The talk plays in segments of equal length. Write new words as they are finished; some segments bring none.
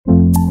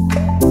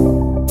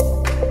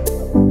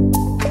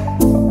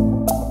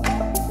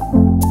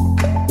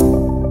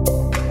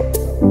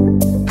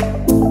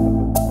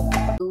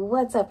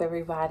What's up,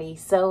 everybody?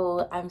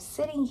 So I'm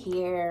sitting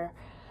here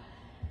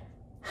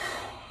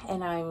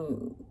and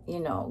I'm,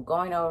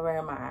 going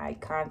over my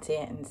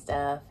content and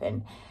stuff.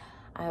 And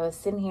I was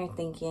sitting here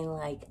thinking,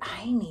 like,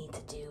 I need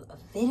to do a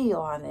video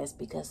on this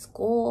because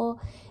school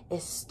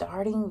is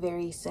starting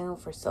very soon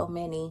for so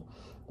many,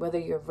 whether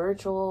you're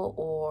virtual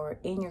or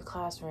in your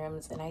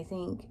classrooms. And I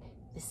think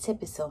this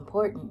tip is so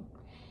important.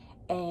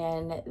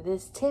 And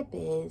this tip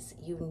is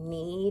you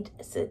need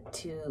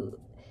to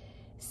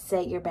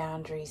set your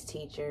boundaries,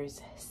 teachers.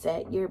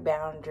 Set your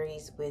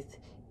boundaries with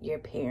your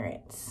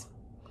parents.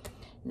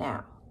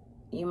 Now,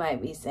 you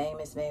might be saying,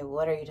 Miss May,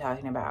 what are you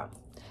talking about?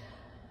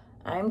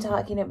 I'm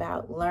talking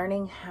about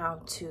learning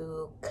how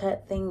to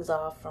cut things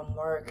off from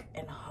work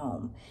and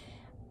home.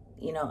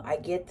 I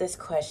get this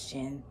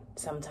question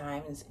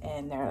sometimes,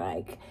 and they're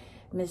like,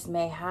 Miss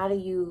May, how do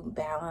you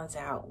balance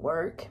out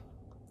work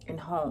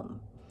and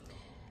home?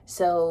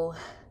 So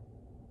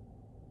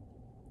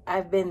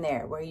I've been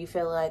there where you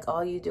feel like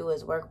all you do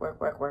is work. I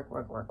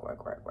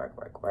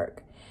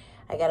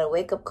got a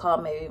wake-up call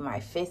maybe my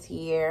 5th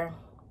year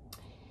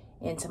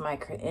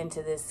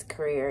into this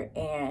career,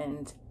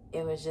 and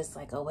it was just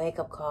like a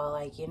wake-up call,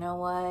 like, you know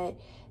what?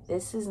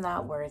 This is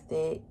not worth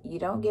it. You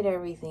don't get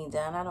everything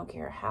done. I don't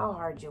care how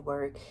hard you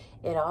work.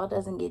 It all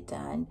doesn't get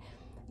done.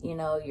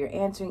 You're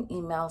answering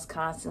emails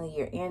constantly.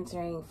 You're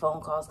answering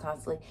phone calls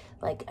constantly.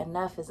 Like,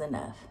 enough is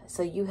enough.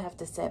 So you have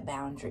to set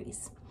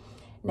boundaries.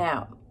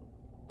 Now,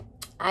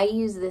 I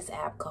use this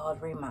app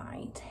called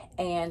Remind.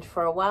 And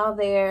for a while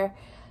there,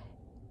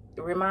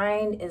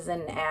 Remind is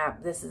an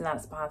app. This is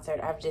not sponsored.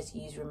 I've just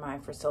used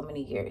Remind for so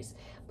many years.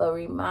 But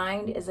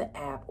Remind is an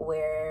app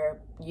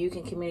where you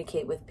can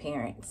communicate with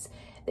parents.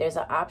 There's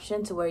an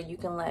option to where you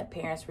can let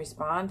parents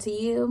respond to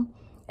you.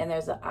 And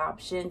there's an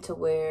option to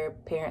where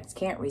parents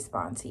can't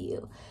respond to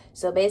you.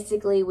 So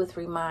basically with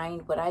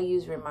Remind, what I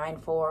use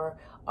Remind for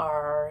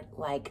are,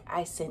 like,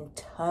 I send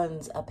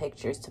tons of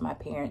pictures to my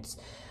parents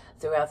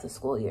throughout the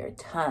school year,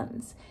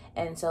 tons.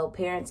 And so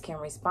parents can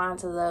respond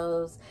to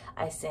those.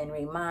 I send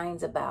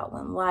reminds about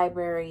when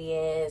library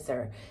is,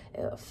 or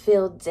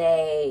field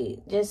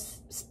day,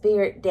 just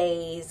spirit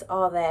days,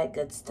 all that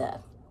good stuff.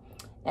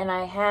 And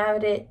I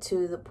had it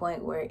to the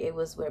point where it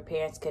was where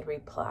parents could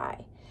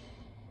reply.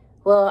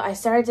 Well, I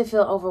started to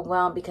feel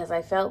overwhelmed because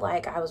I felt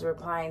like I was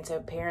replying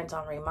to parents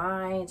on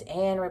Remind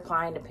and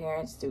replying to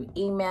parents through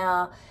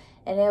email.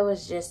 And it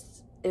was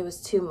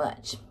too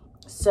much.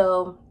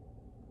 So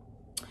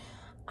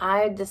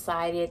I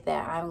decided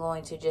that I'm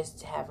going to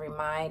just have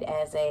Remind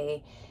as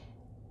a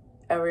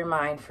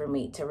remind for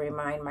me to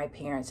remind my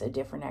parents of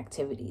different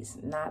activities,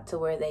 not to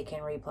where they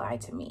can reply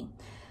to me.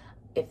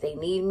 If they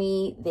need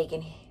me, they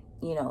can,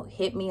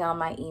 hit me on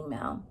my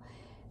email.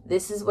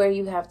 This is where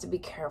you have to be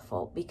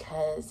careful,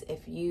 because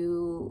if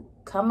you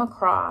come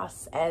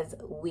across as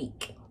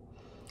weak,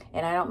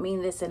 and I don't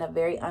mean this in a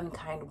very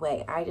unkind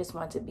way, I just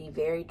want to be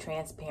very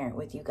transparent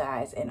with you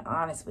guys and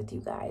honest with you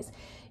guys.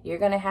 You're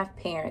going to have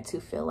parents who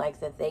feel like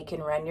that they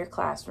can run your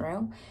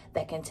classroom,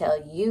 that can tell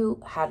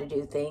you how to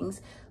do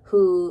things,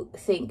 who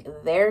think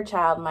their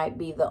child might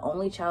be the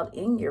only child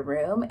in your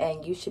room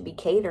and you should be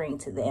catering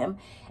to them.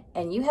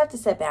 And you have to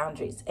set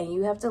boundaries, and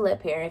you have to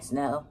let parents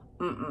know,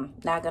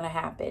 not going to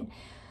happen.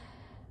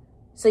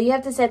 So you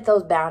have to set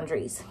those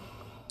boundaries.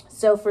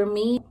 So for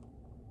me,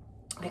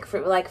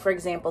 for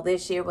example,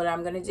 this year, what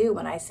I'm going to do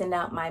when I send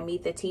out my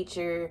Meet the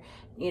Teacher,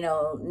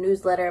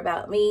 newsletter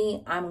about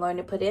me, I'm going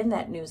to put in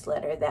that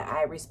newsletter that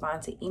I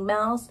respond to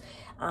emails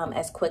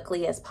as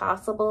quickly as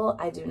possible.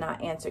 I do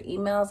not answer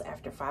emails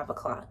after 5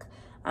 o'clock.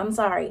 I'm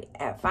sorry,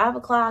 at 5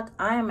 o'clock,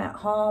 I am at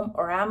home,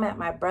 or I'm at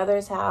my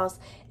brother's house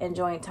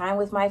enjoying time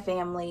with my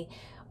family,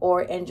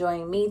 or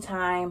enjoying me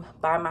time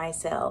by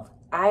myself.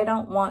 I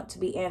don't want to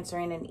be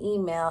answering an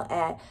email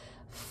at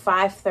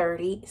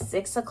 5:30,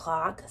 6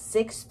 o'clock,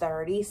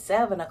 6:30,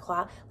 7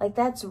 o'clock. Like,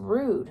 that's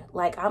rude.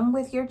 Like, I'm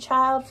with your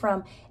child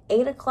from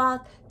 8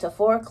 o'clock to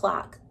 4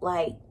 o'clock.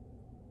 Like,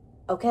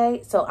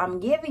 okay, so I'm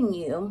giving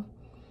you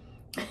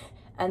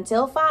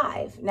until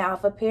 5. Now,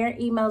 if a parent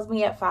emails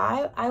me at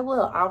 5,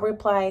 I'll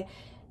reply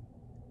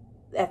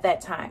at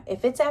that time.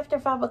 If it's after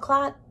 5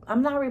 o'clock,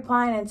 I'm not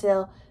replying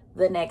until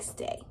the next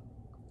day.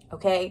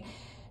 Okay.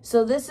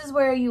 So this is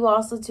where you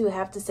also too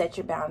have to set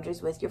your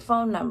boundaries with your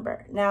phone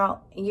number.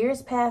 Now, in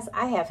years past,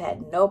 I have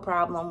had no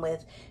problem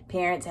with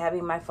parents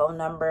having my phone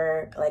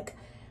number. Like,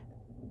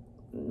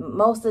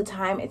 most of the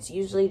time, it's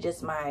usually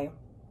just my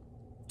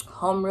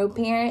homeroom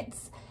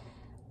parents,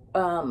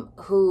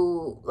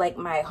 who, like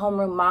my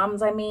homeroom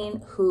moms,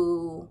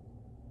 who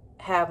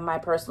have my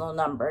personal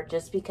number,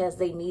 just because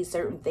they need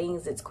certain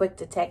things. It's quick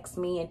to text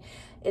me, and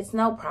it's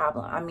no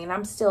problem.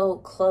 I'm still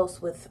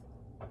close with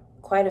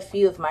quite a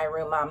few of my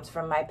room moms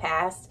from my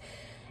past,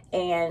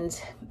 and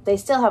they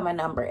still have my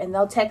number, and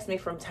they'll text me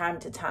from time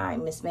to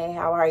time, Miss May,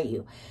 how are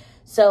you?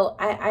 So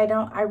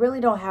I really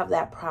don't have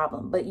that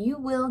problem. But you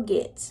will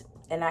get,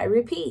 and I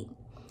repeat,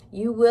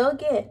 you will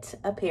get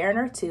a parent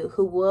or two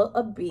who will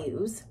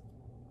abuse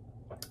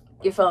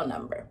your phone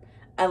number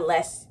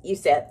unless you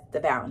set the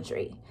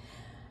boundary.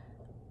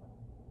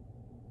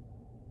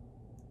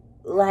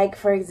 Like,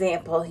 for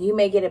example, you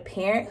may get a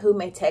parent who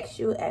may text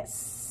you at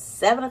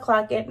 7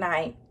 o'clock at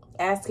night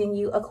asking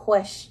you a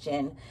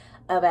question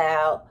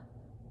about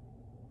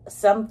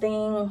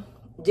something.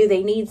 Do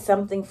they need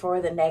something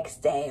for the next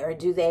day, or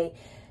do they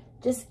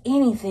just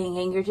anything?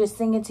 And you're just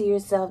thinking to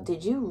yourself,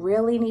 did you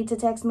really need to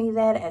text me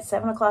that at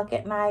 7 o'clock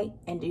at night?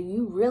 And do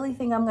you really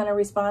think I'm going to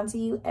respond to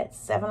you at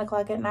 7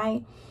 o'clock at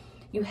night?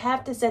 You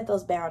have to set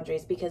those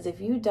boundaries, because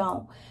if you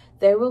don't,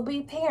 there will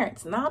be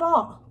parents, not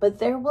all, but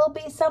there will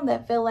be some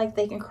that feel like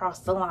they can cross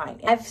the line.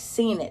 I've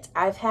seen it.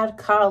 I've had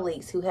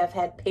colleagues who have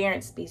had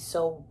parents be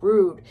so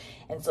rude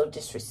and so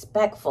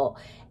disrespectful.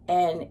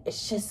 And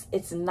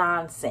it's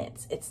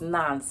nonsense. It's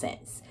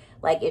nonsense.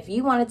 Like, if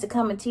you wanted to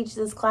come and teach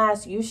this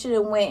class, you should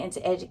have went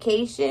into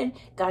education,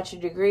 got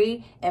your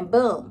degree, and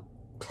boom,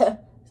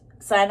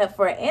 sign up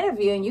for an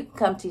interview and you can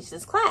come teach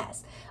this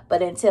class.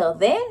 But until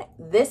then,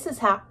 this is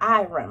how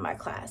I run my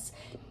class.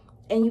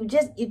 And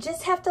you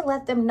just have to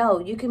let them know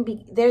you can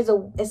be,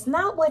 it's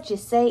not what you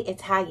say,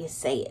 it's how you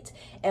say it.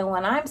 And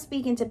when I'm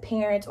speaking to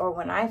parents, or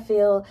when I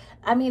feel,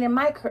 I mean,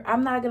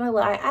 I'm not going to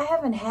lie, I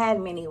haven't had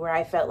many where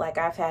I felt like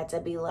I've had to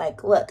be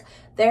like, look,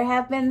 there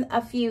have been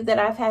a few that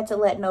I've had to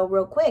let know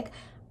real quick.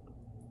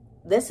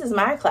 This is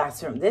my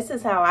classroom. This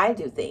is how I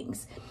do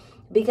things.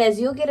 Because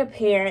you'll get a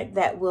parent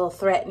that will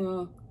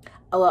threaten,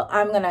 oh, well,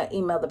 I'm going to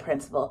email the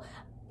principal.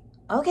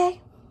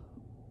 Okay,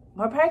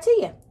 more power to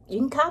you. You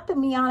can copy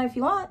me on if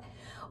you want.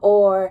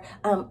 Or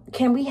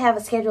can we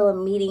schedule a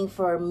meeting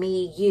for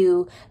me,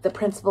 you, the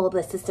principal, the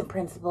assistant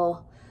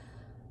principal?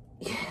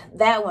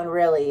 That one's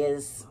really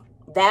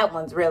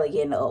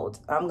getting old.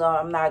 I'm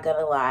not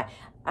gonna lie.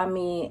 I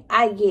mean,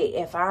 I get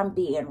if I'm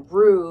being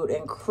rude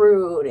and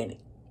crude and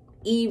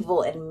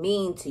evil and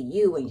mean to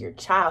you and your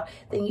child,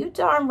 then you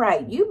darn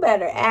right, you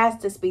better ask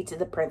to speak to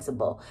the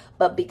principal.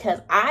 But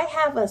because I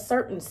have a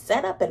certain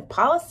setup and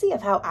policy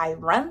of how I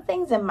run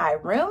things in my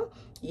room,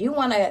 you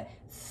want to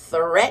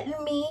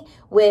threaten me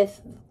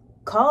with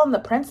calling the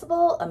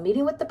principal, a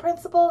meeting with the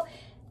principal?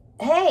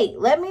 Hey,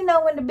 let me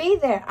know when to be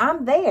there.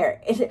 I'm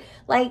there.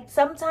 Like,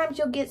 sometimes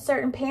you'll get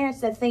certain parents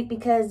that think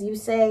because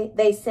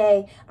they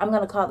say, I'm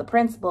going to call the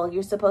principal,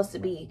 you're supposed to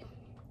be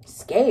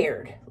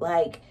scared.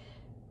 Like,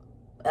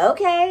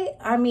 okay,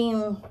 I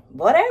mean,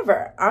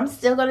 whatever. I'm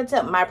still going to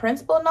tell. My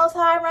principal knows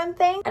how I run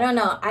things. I don't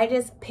know.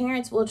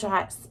 Parents will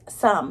try,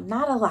 some,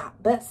 not a lot,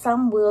 but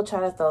some will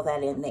try to throw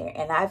that in there.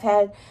 And I've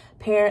had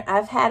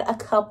a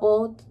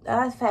couple,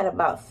 I've had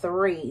about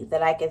 3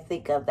 that I can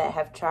think of that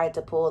have tried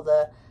to pull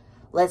the,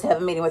 let's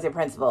have a meeting with your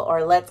principal,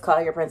 or let's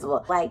call your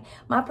principal. Like,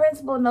 my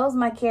principal knows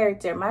my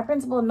character. My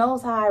principal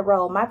knows how I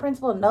roll. My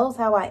principal knows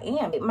how I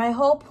am. My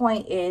whole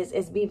point is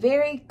be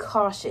very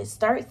cautious.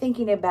 Start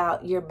thinking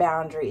about your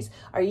boundaries.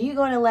 Are you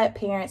going to let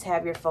parents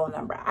have your phone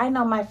number? I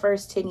know my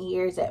first 10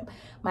 years at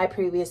my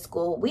previous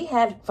school, we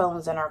had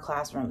phones in our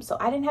classroom. So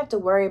I didn't have to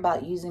worry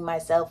about using my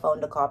cell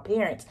phone to call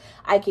parents.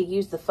 I could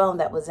use the phone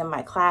that was in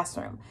my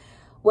classroom.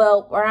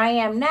 Well, where I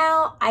am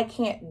now, I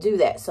can't do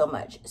that so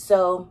much.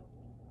 So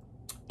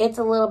it's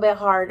a little bit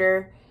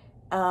harder,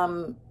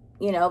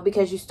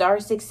 because you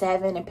start 6,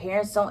 7 and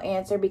parents don't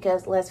answer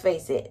because, let's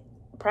face it,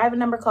 private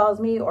number calls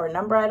me or a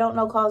number I don't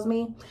know calls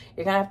me,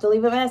 you're going to have to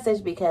leave a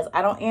message, because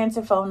I don't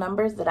answer phone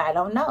numbers that I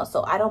don't know.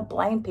 So I don't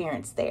blame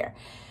parents there.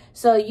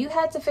 So you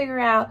have to figure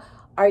out,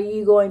 are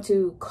you going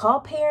to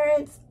call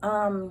parents?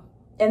 And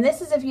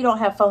this is if you don't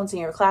have phones in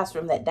your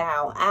classroom that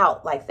dial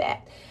out like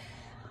that.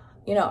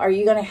 Are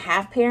you going to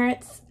have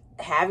parents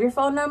have your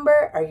phone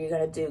number? Are you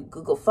going to do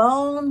Google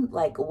Phone?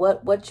 Like,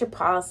 what's your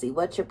policy?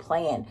 What's your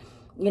plan?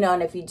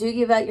 And if you do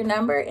give out your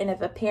number, and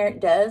if a parent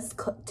does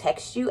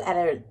text you at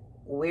a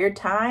weird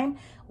time,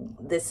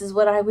 this is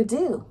what I would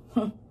do.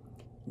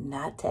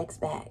 Not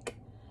text back,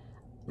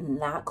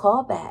 not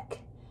call back.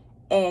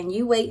 And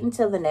you wait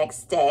until the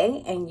next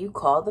day and you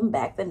call them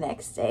back the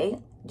next day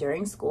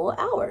during school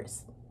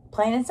hours.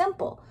 Plain and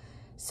simple.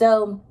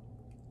 So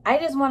I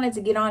just wanted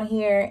to get on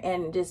here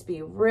and just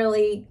be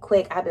really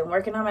quick. I've been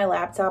working on my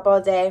laptop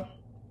all day,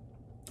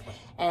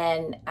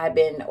 and I've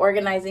been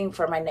organizing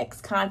for my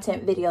next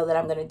content video that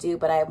I'm going to do,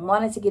 but I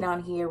wanted to get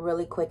on here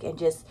really quick and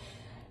just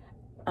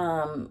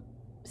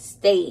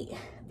state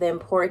the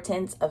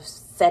importance of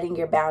setting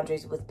your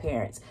boundaries with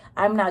parents.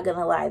 I'm not going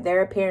to lie. There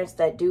are parents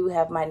that do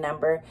have my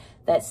number,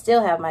 that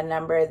still have my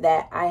number,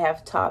 that I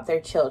have taught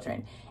their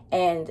children,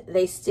 and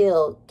they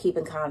still keep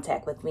in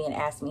contact with me and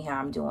ask me how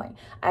I'm doing.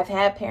 I've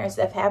had parents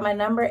that have had my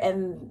number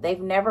and they've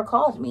never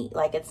called me.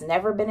 Like, it's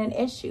never been an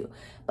issue.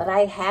 But I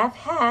have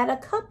had a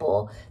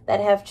couple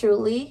that have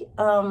truly,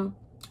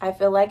 I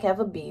feel like, have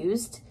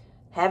abused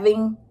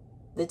having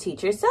the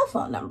teacher's cell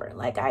phone number.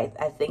 Like, I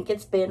think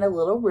it's been a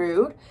little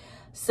rude.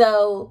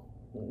 So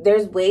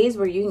there's ways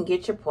where you can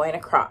get your point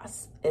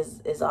across,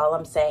 is all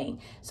I'm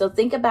saying. So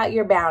think about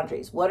your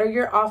boundaries. What are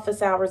your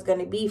office hours going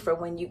to be for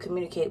when you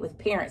communicate with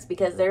parents?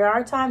 Because there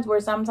are times where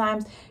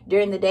sometimes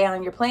during the day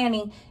on your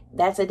planning,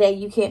 that's a day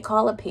you can't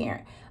call a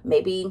parent.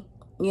 Maybe,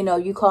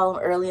 you call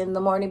them early in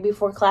the morning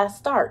before class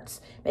starts.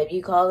 Maybe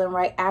you call them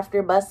right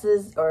after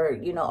buses, or,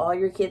 all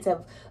your kids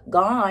have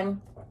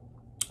gone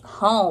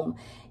home,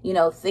 you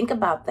know, think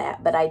about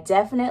that. But I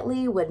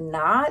definitely would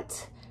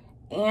not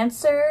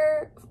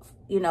answer,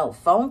 you know,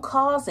 phone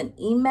calls and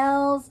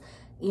emails,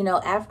 you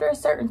know, after a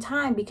certain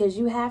time, because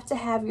you have to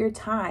have your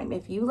time.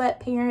 If you let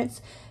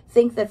parents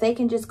think that they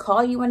can just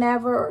call you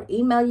whenever or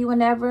email you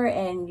whenever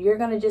and you're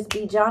going to just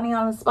be Johnny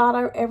on the spot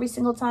every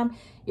single time,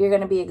 you're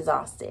going to be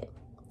exhausted.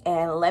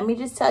 And let me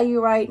just tell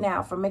you right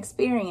now from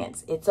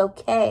experience, it's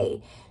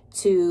okay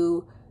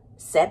to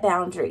set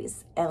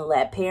boundaries and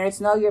let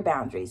parents know your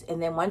boundaries.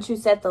 And then once you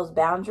set those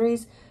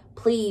boundaries,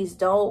 please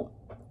don't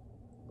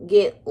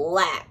get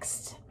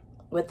laxed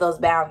with those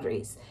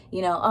boundaries.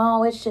 You know,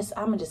 oh, it's just,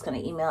 I'm just going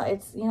to email.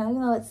 It's, you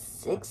know, it's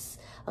 6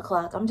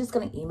 o'clock. I'm just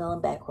going to email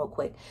them back real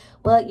quick.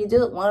 Well, you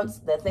do it once,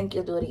 they think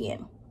you'll do it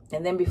again.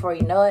 And then before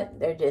you know it,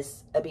 they're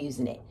just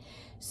abusing it.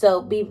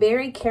 So be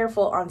very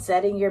careful on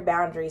setting your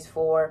boundaries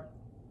for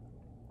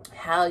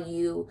how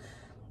you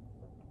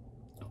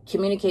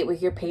communicate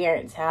with your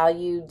parents, how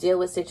you deal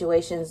with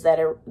situations that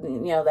are, you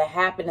know, that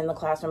happen in the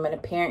classroom and a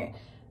parent,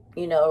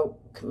 you know,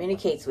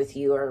 communicates with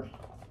you or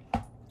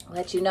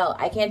let you know.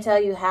 I can't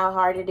tell you how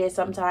hard it is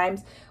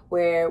sometimes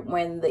where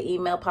when the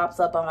email pops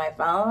up on my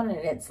phone and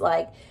it's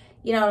like,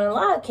 you know, in a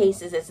lot of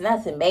cases, it's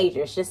nothing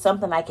major. It's just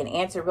something I can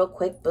answer real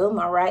quick. Boom.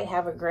 All right.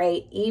 Have a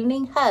great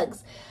evening.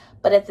 Hugs.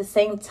 But at the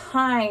same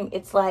time,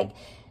 it's like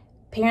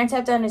parents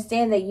have to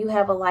understand that you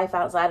have a life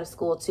outside of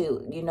school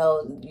too. You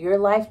know, your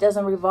life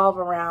doesn't revolve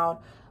around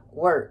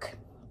work,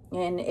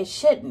 and it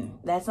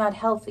shouldn't. That's not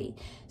healthy.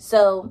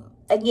 So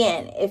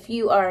again, if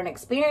you are an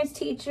experienced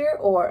teacher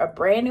or a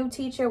brand new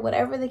teacher,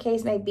 whatever the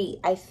case may be,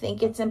 I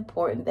think it's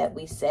important that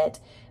we set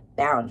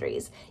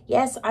boundaries.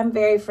 Yes, I'm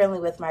very friendly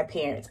with my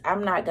parents.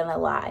 I'm not going to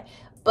lie,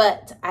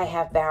 but I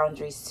have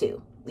boundaries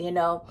too, you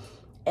know,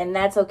 and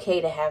that's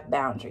okay to have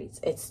boundaries.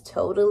 It's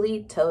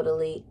totally,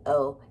 totally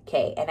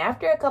okay. And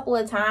after a couple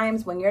of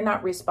times when you're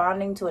not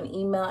responding to an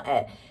email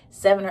at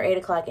 7 or 8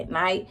 o'clock at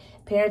night,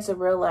 parents will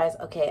realize,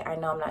 okay, I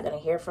know I'm not going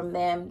to hear from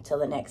them till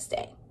the next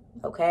day.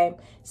 Okay,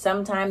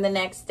 sometime the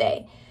next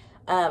day.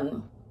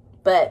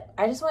 But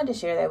I just wanted to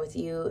share that with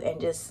you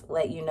and just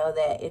let you know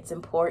that it's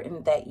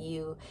important that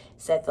you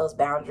set those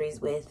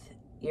boundaries with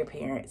your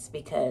parents,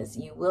 because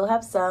you will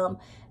have some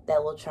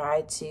that will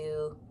try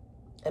to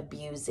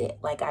abuse it.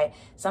 Like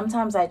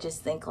sometimes I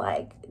just think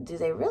like, do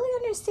they really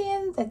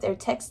understand that they're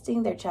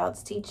texting their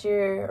child's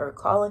teacher or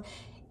calling?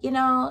 You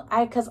know,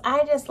 because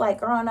I just like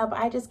growing up,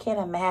 I just can't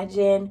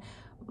imagine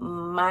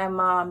my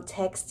mom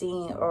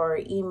texting or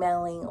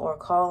emailing or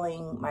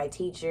calling my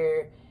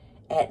teacher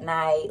at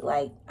night.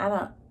 Like, I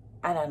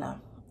don't know.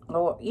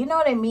 Or, you know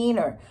what I mean?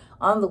 Or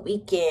on the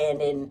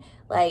weekend. And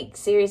like,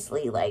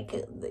 seriously, like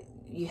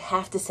you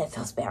have to set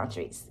those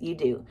boundaries. You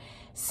do.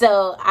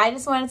 So I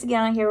just wanted to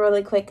get on here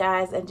really quick,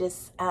 guys, and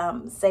just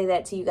say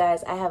that to you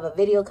guys. I have a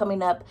video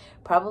coming up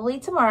probably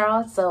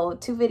tomorrow. So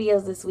 2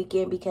 videos this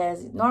weekend,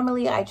 because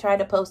normally I try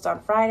to post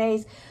on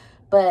Fridays,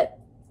 but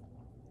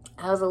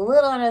I was a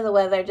little under the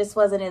weather. Just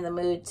wasn't in the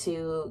mood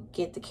to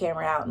get the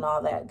camera out and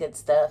all that good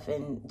stuff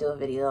and do a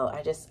video.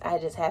 I just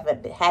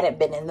hadn't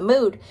been in the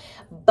mood.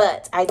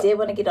 But I did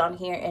want to get on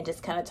here and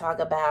just kind of talk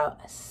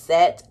about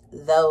set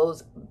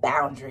those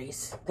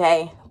boundaries.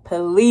 Okay?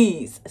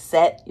 Please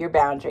set your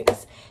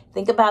boundaries.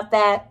 Think about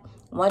that.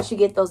 Once you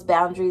get those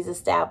boundaries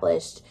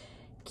established,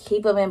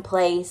 keep them in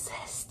place,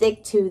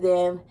 stick to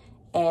them,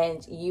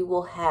 and you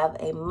will have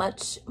a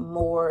much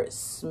more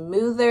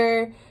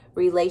smoother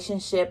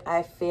relationship,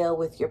 I feel,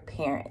 with your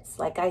parents.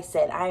 Like I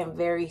said, I am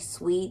very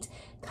sweet,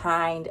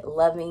 kind,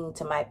 loving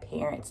to my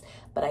parents,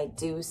 but I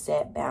do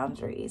set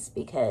boundaries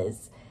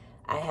because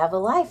I have a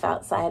life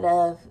outside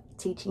of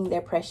teaching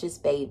their precious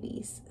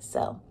babies.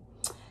 So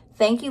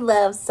thank you,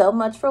 love, so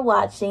much for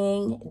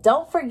watching.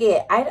 Don't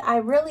forget, I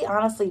really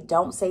honestly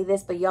don't say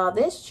this, but y'all,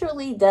 this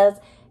truly does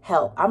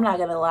help. I'm not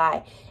gonna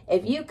lie.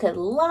 If you could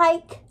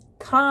like,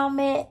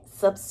 comment,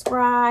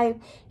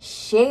 subscribe,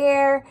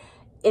 share,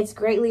 it's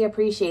greatly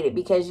appreciated,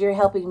 because you're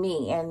helping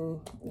me, and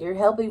you're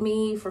helping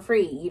me for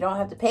free. You don't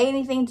have to pay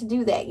anything to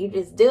do that. You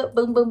just do it,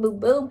 boom, boom, boom,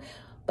 boom.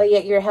 But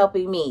yet you're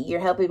helping me. You're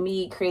helping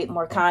me create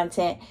more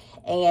content,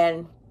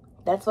 and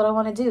that's what I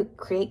want to do,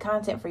 create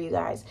content for you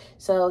guys.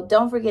 So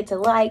don't forget to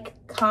like,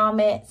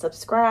 comment,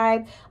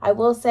 subscribe. I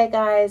will say,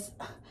 guys,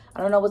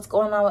 I don't know what's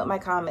going on with my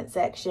comment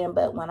section,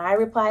 but when I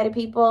reply to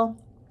people,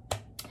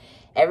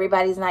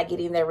 everybody's not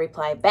getting their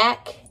reply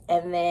back.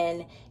 And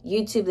then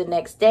YouTube the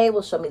next day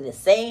will show me the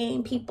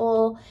same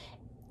people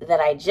that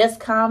I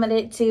just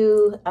commented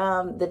to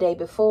the day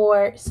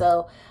before.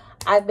 So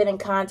I've been in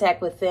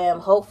contact with them.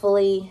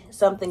 Hopefully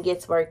something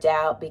gets worked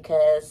out,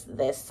 because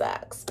this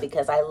sucks,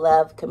 because I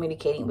love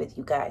communicating with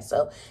you guys.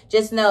 So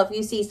just know, if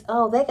you see,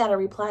 oh, they got a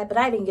reply, but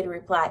I didn't get a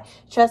reply.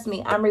 Trust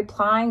me, I'm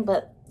replying,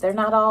 but they're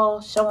not all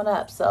showing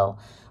up. So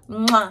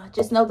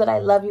just know that I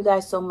love you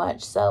guys so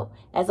much. So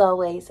as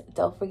always,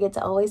 don't forget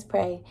to always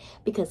pray,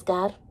 because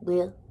God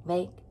will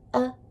make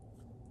a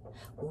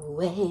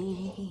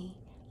way.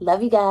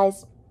 Love you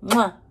guys.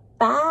 Bye.